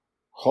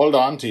Hold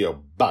on to your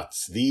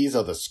butts. These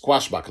are the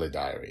Squashbuckler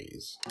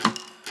Diaries.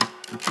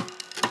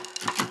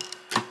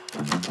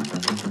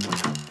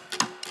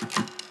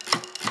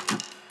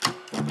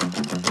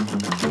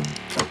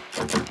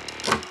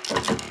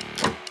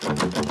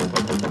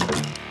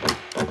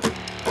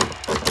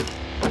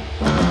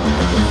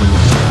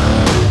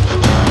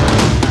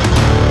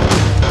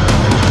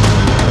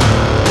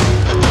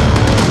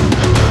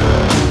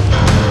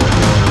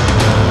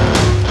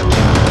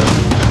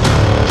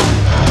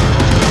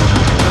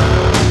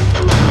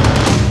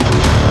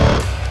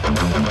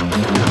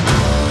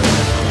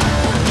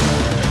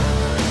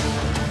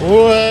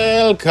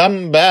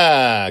 Welcome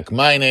back.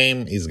 My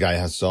name is Guy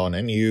Hasson,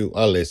 and you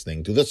are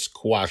listening to the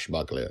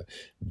Squashbuckler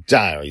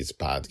Diaries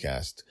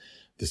podcast,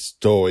 the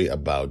story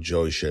about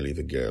Joy Shelley,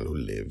 the girl who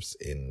lives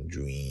in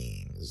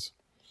dreams.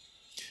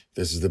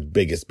 This is the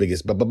biggest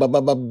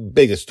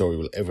story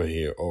you'll ever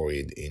hear or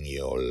read in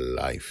your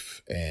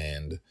life.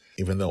 And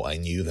even though I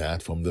knew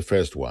that from the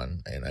first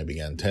one, and I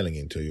began telling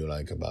it to you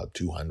like about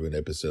 200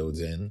 episodes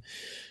in,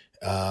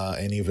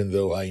 and even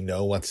though I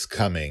know what's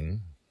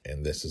coming,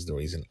 and this is the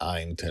reason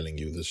I'm telling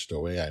you the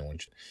story, I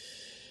want you.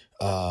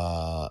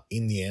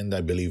 In the end,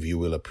 I believe you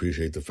will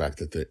appreciate the fact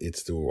that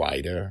it's the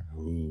writer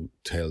who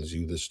tells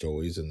you the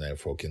stories and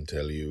therefore can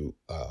tell you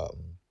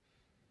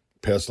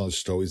personal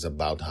stories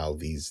about how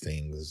these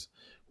things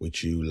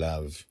which you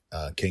love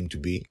came to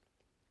be,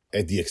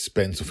 at the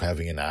expense of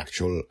having an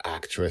actual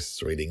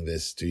actress reading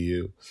this to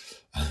you.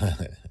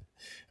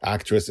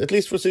 Actress, at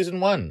least for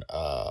season 1,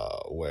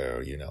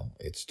 where,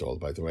 it's told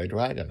by the Red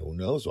Dragon. Who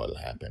knows what'll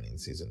happen in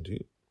season 2.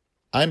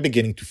 I'm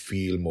beginning to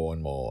feel more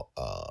and more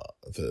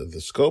the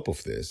scope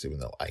of this, even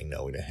though I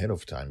know it ahead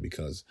of time,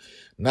 because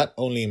not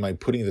only am I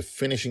putting the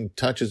finishing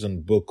touches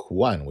on book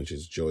 1, which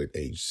is Joy at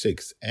age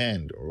 6,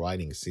 and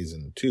writing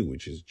season 2,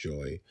 which is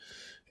Joy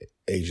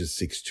ages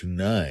 6 to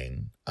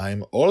 9,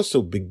 I'm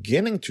also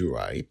beginning to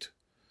write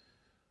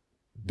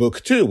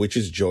book 2, which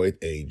is Joy at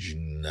age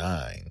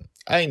 9.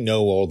 I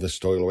know all the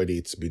story already.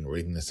 It's been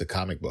written as a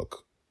comic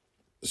book.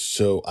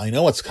 So I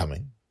know what's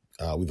coming.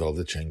 With all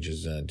the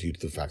changes due to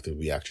the fact that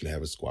we actually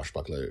have a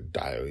Squashbuckler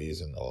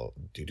Diaries, and all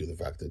due to the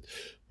fact that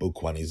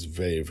book 1 is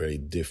very, very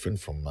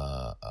different from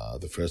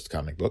the first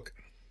comic book.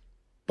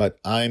 But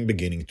I'm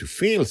beginning to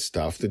feel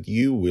stuff that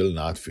you will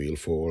not feel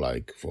for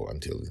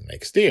until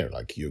next year.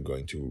 Like, you're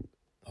going to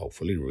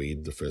hopefully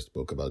read the first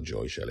book about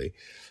Joy Shelley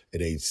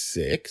at age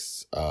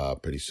 6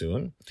 pretty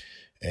soon.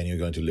 And you're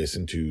going to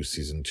listen to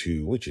season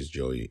 2, which is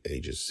Joy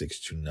ages 6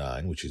 to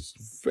 9, which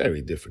is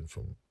very different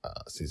from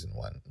season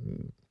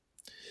 1.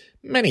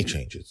 Many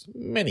changes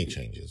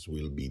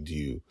will be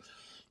due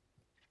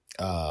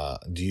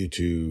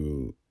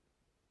to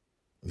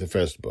the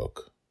first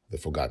book, The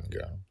Forgotten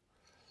Girl.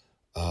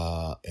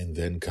 And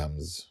then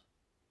comes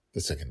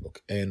the second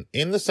book. And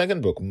in the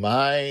second book,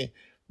 my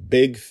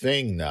big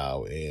thing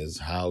now is,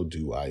 how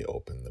do I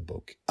open the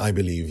book? I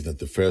believe that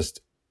the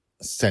first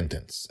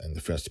sentence and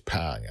the first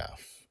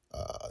paragraph,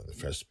 the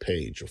first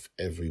page of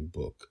every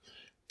book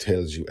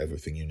tells you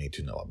everything you need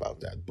to know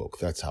about that book.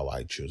 That's how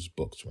I choose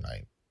books when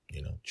I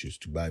choose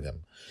to buy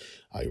them.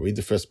 I read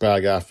the first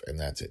paragraph and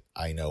that's it.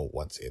 I know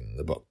what's in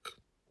the book.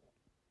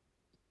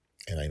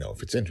 And I know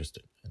if it's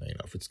interesting. And I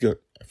know if it's good.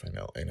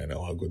 And I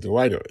know how good the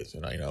writer is.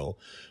 And I know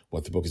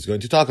what the book is going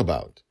to talk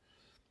about.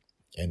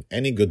 And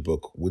any good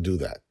book would do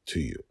that to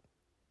you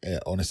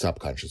on a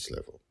subconscious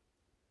level.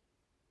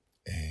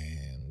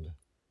 And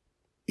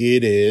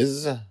it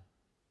is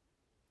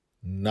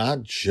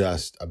not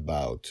just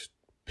about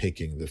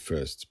picking the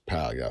first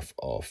paragraph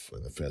off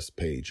and the first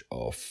page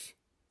off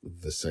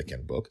the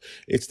second book.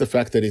 It's the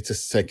fact that it's a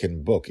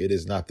second book. It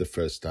is not the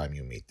first time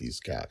you meet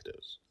these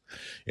characters.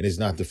 It is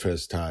not the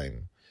first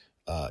time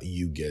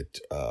you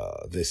get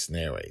this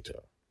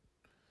narrator.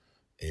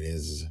 It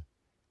is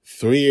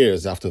 3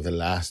 years after the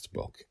last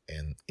book,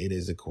 and it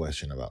is a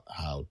question about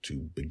how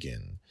to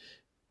begin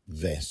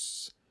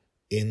this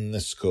in the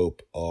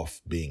scope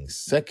of being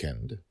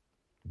second,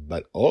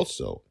 but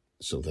also,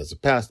 so there's a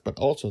past, but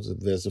also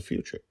there's a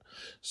future.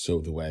 So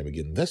the way I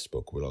begin this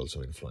book will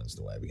also influence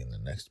the way I begin the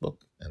next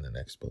book, and the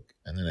next book,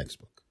 and the next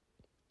book.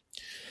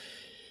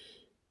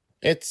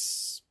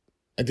 It's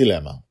a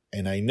dilemma,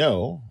 and I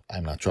know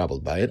I'm not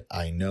troubled by it.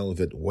 I know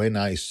that when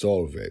I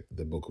solve it,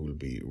 the book will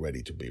be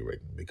ready to be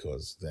written,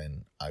 because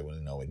then I will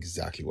know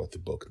exactly what the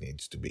book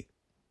needs to be.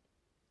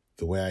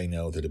 The way I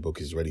know that a book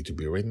is ready to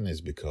be written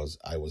is because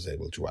I was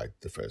able to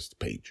write the first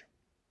page.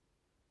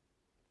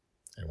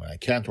 And when I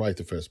can't write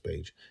the first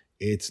page,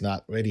 it's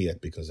not ready yet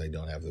because I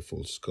don't have the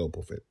full scope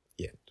of it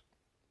yet.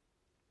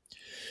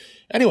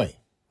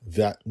 Anyway,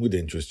 that would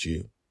interest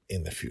you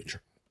in the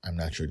future. I'm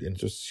not sure it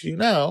interests you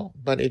now,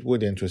 but it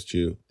would interest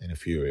you in a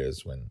few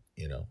years when,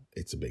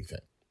 it's a big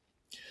thing.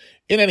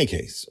 In any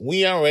case,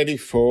 we are ready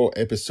for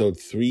episode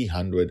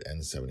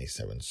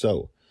 377.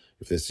 So,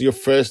 if this is your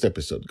first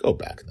episode, go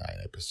back 9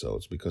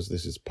 episodes, because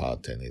this is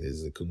part 10. It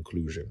is the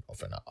conclusion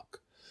of an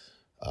arc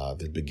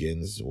that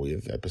begins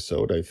with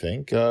episode, I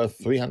think,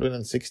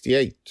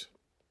 368.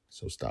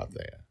 So start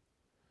there.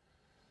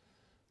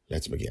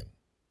 Let's begin.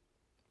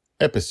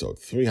 Episode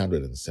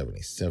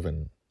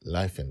 377,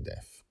 Life and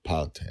Death,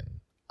 Part 10,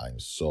 I'm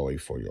Sorry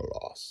for Your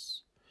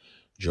Loss.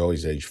 Joe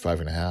is age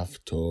 5.5,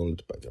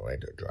 told by the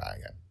Red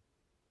Dragon.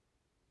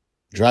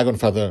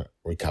 Dragonfather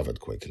recovered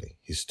quickly.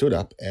 He stood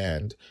up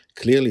and,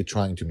 clearly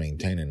trying to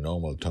maintain a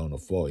normal tone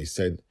of voice,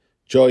 said,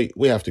 Joy,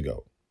 we have to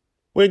go.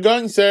 We're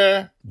going,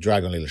 sir,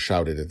 Dragonlil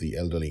shouted at the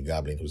elderly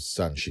goblin whose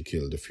son she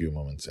killed a few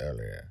moments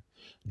earlier.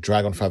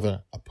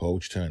 Dragonfather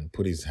approached her and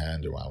put his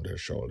hand around her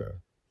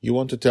shoulder. You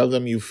want to tell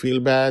them you feel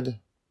bad?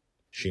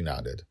 She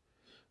nodded.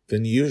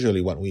 Then usually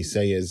what we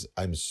say is,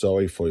 I'm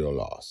sorry for your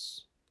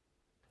loss.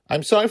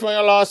 I'm sorry for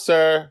your loss,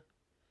 sir.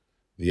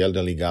 The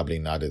elderly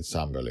goblin nodded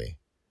somberly.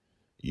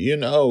 You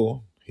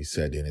know, he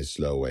said in his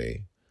slow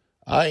way,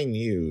 I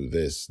knew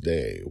this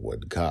day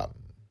would come.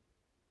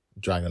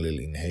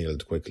 Dragonlil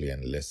inhaled quickly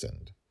and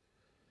listened.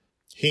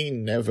 He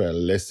never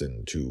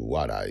listened to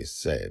what I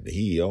said.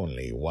 He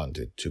only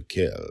wanted to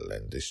kill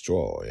and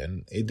destroy,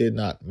 and it did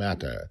not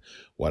matter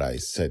what I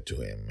said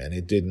to him, and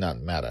it did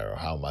not matter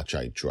how much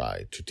I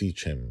tried to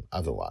teach him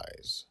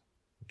otherwise.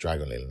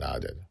 Dragonlil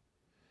nodded.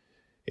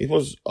 It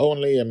was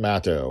only a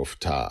matter of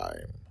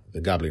time,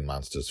 the goblin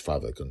monster's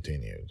father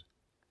continued.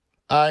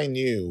 I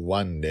knew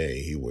one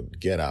day he would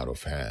get out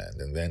of hand,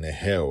 and then a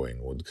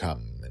heroine would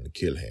come and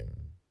kill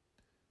him.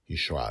 He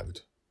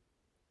shrugged.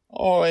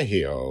 Or a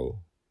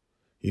hero.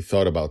 He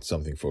thought about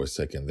something for a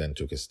second, then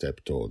took a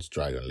step towards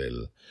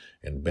Dragonlil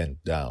and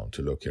bent down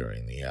to look her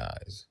in the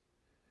eyes.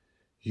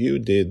 You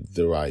did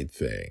the right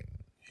thing,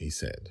 he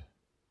said.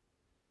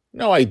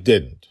 No, I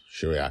didn't,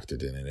 she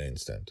reacted in an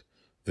instant.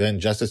 Then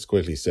just as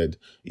quickly said,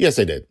 Yes,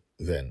 I did.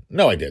 Then,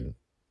 no, I didn't.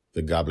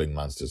 The goblin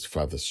monster's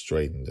father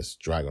straightened as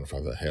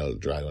Dragonfather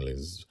held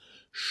Dragonlil's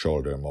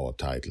shoulder more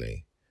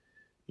tightly.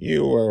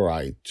 You were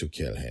right to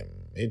kill him.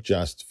 It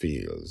just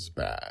feels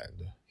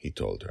bad, he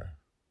told her.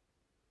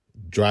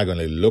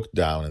 Dragonlil looked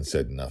down and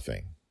said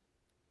nothing.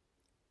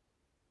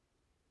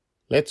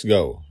 Let's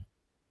go,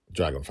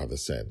 Dragonfather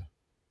said.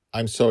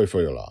 I'm sorry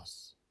for your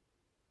loss.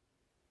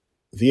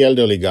 The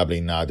elderly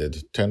goblin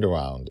nodded, turned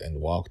around,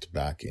 and walked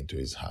back into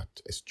his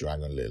hut as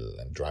Dragonlil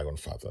and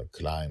Dragonfather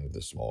climbed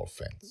the small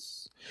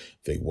fence.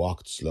 They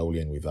walked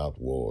slowly and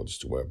without words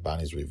to where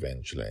Bunny's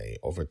revenge lay,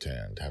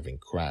 overturned, having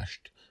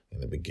crashed in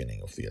the beginning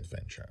of the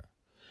adventure.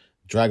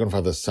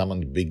 Dragonfather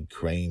summoned big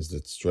cranes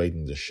that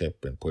straightened the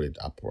ship and put it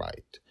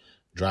upright.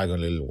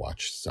 Dragonlil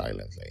watched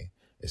silently.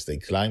 As they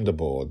climbed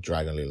aboard,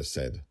 Dragonlil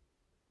said,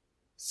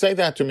 Say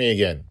that to me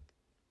again.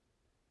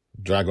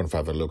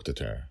 Dragonfather looked at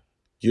her.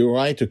 You're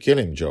right to kill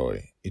him,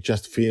 Joy. It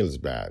just feels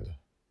bad.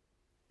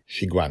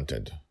 She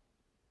grunted.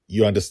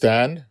 You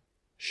understand?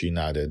 She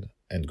nodded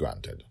and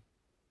grunted.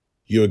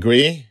 You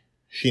agree?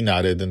 She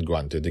nodded and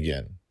grunted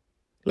again.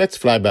 Let's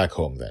fly back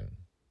home then.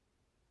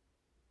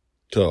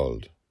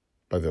 Told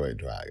by the Red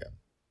Dragon.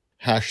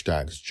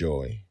 Hashtags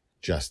Joy,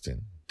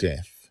 Justin,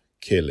 Death,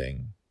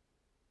 Killing,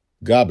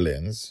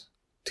 Goblins,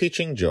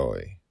 Teaching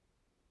Joy.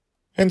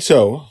 And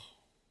so,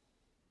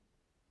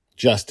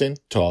 Justin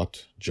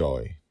taught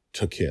Joy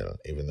to kill,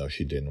 even though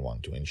she didn't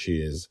want to. And she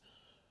is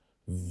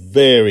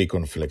very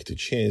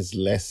conflicted. She is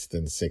less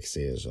than 6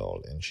 years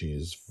old, and she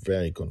is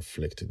very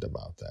conflicted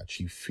about that.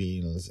 She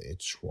feels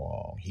it's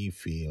wrong. He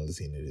feels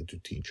he needed to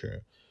teach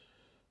her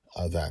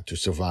that to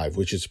survive,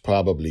 which is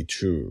probably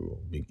true,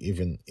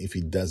 even if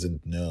he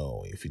doesn't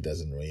know, if he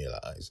doesn't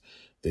realize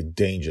the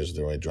dangers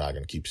the Red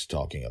Dragon keeps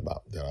talking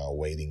about that are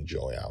awaiting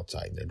Joy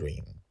outside the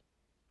dream.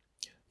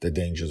 The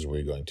dangers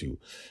we're going to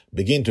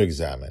begin to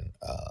examine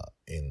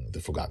in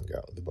The Forgotten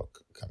Girl, the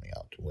book coming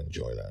out, when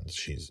Joy learns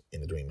she's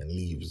in a dream and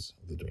leaves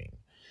the dream.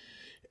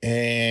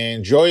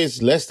 And Joy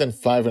is less than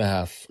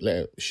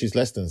 5.5, she's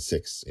less than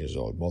 6 years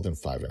old, more than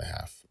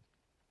 5.5.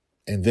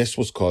 And this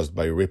was caused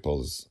by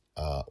ripples,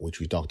 which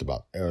we talked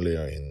about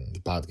earlier in the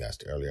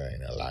podcast, earlier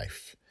in her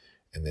life.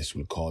 And this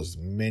will cause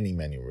many,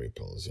 many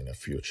ripples in the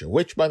future,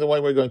 which, by the way,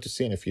 we're going to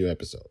see in a few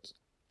episodes.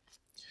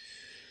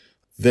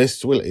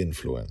 This will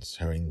influence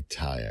her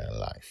entire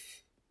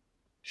life.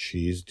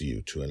 She is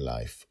due to a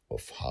life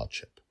of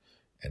hardship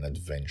and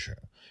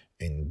adventure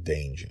and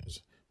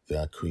dangers.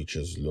 There are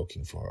creatures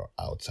looking for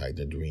her outside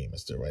the dream,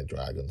 as the Red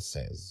Dragon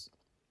says.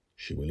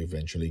 She will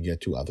eventually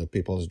get to other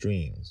people's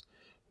dreams,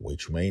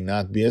 which may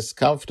not be as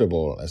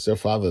comfortable as her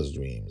father's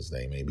dreams.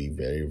 They may be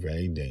very,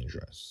 very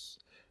dangerous.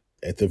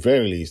 At the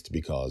very least,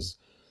 because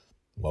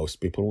most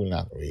people will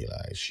not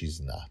realize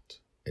she's not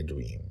a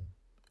dream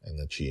and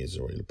that she is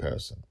a real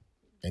person.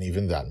 And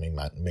even that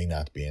may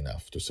not be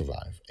enough to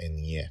survive. And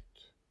yet,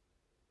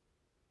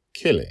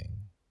 killing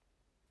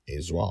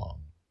is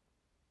wrong.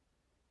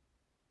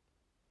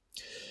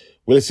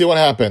 We'll see what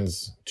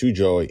happens to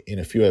Joy in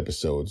a few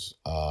episodes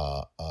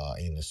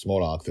in a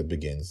small arc that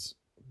begins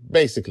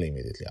basically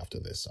immediately after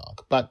this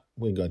arc. But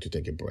we're going to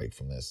take a break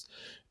from this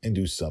and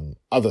do some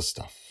other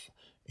stuff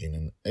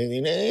in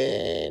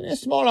a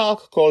small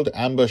arc called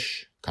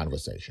Ambush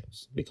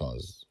Conversations,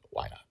 because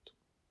why not?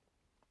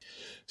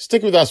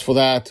 Stick with us for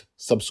that.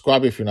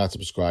 Subscribe if you're not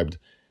subscribed.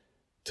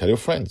 Tell your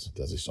friends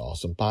there's this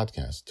awesome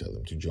podcast. Tell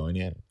them to join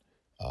in.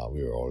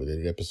 We're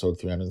already at episode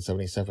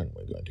 377.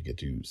 We're going to get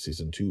to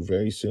season 2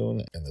 very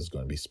soon, and there's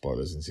going to be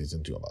spoilers in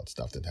season 2 about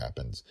stuff that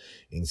happens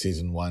in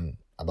season 1,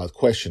 about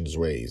questions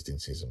raised in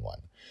season 1.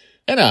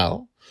 And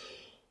now,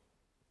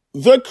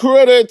 the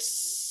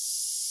credits!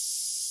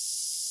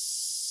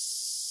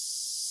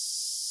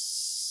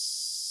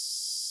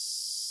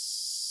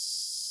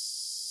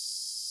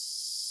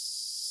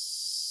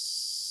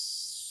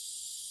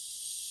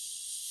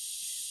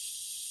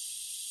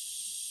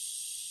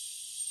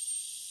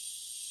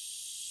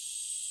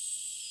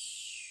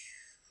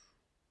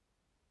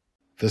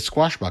 The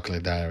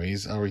Squashbuckler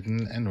Diaries are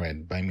written and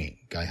read by me,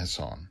 Guy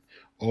Hasson.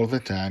 All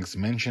the tags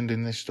mentioned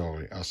in this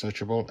story are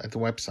searchable at the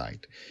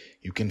website.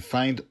 You can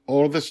find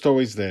all the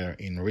stories there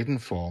in written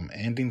form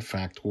and, in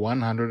fact,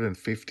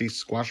 150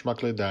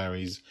 Squashbuckler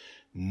Diaries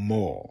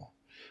more.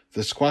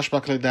 The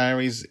Squashbuckler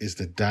Diaries is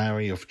the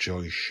diary of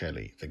Joy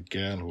Shelley, the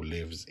girl who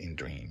lives in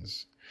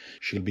dreams.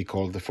 She'll be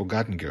called the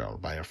Forgotten Girl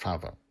by her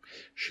father.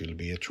 She'll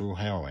be a true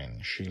heroine.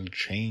 She'll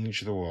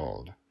change the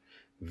world.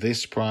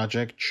 This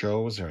project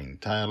shows her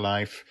entire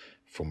life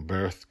from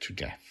birth to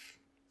death.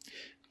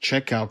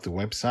 Check out the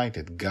website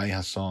at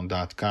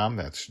guyhasson.com.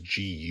 That's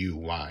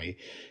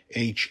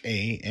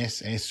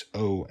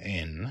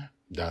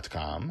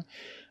GUYHASSON.com.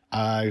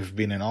 I've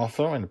been an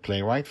author and a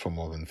playwright for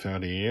more than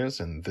 30 years,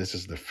 and this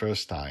is the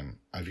first time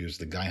I've used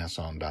the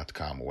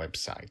guyhasson.com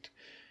website,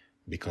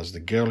 because The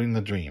Girl in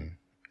the Dream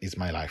is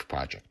my life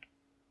project.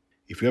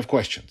 If you have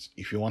questions,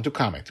 if you want to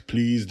comment,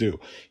 please do.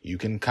 You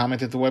can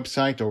comment at the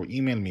website or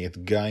email me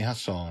at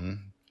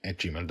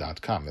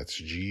guyhasson@gmail.com. That's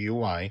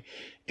GUYHASSON,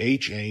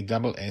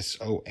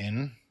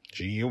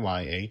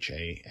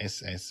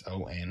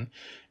 GUYHASSON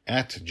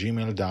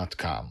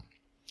 @gmail.com.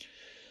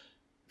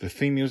 The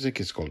theme music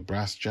is called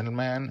Brass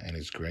Gentleman and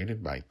is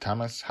created by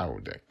Thomas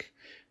Howardek.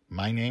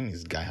 My name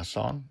is Guy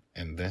Hasson,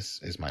 and this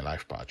is my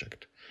life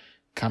project.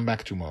 Come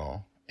back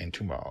tomorrow, and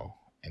tomorrow,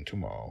 and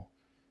tomorrow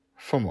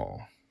for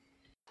more.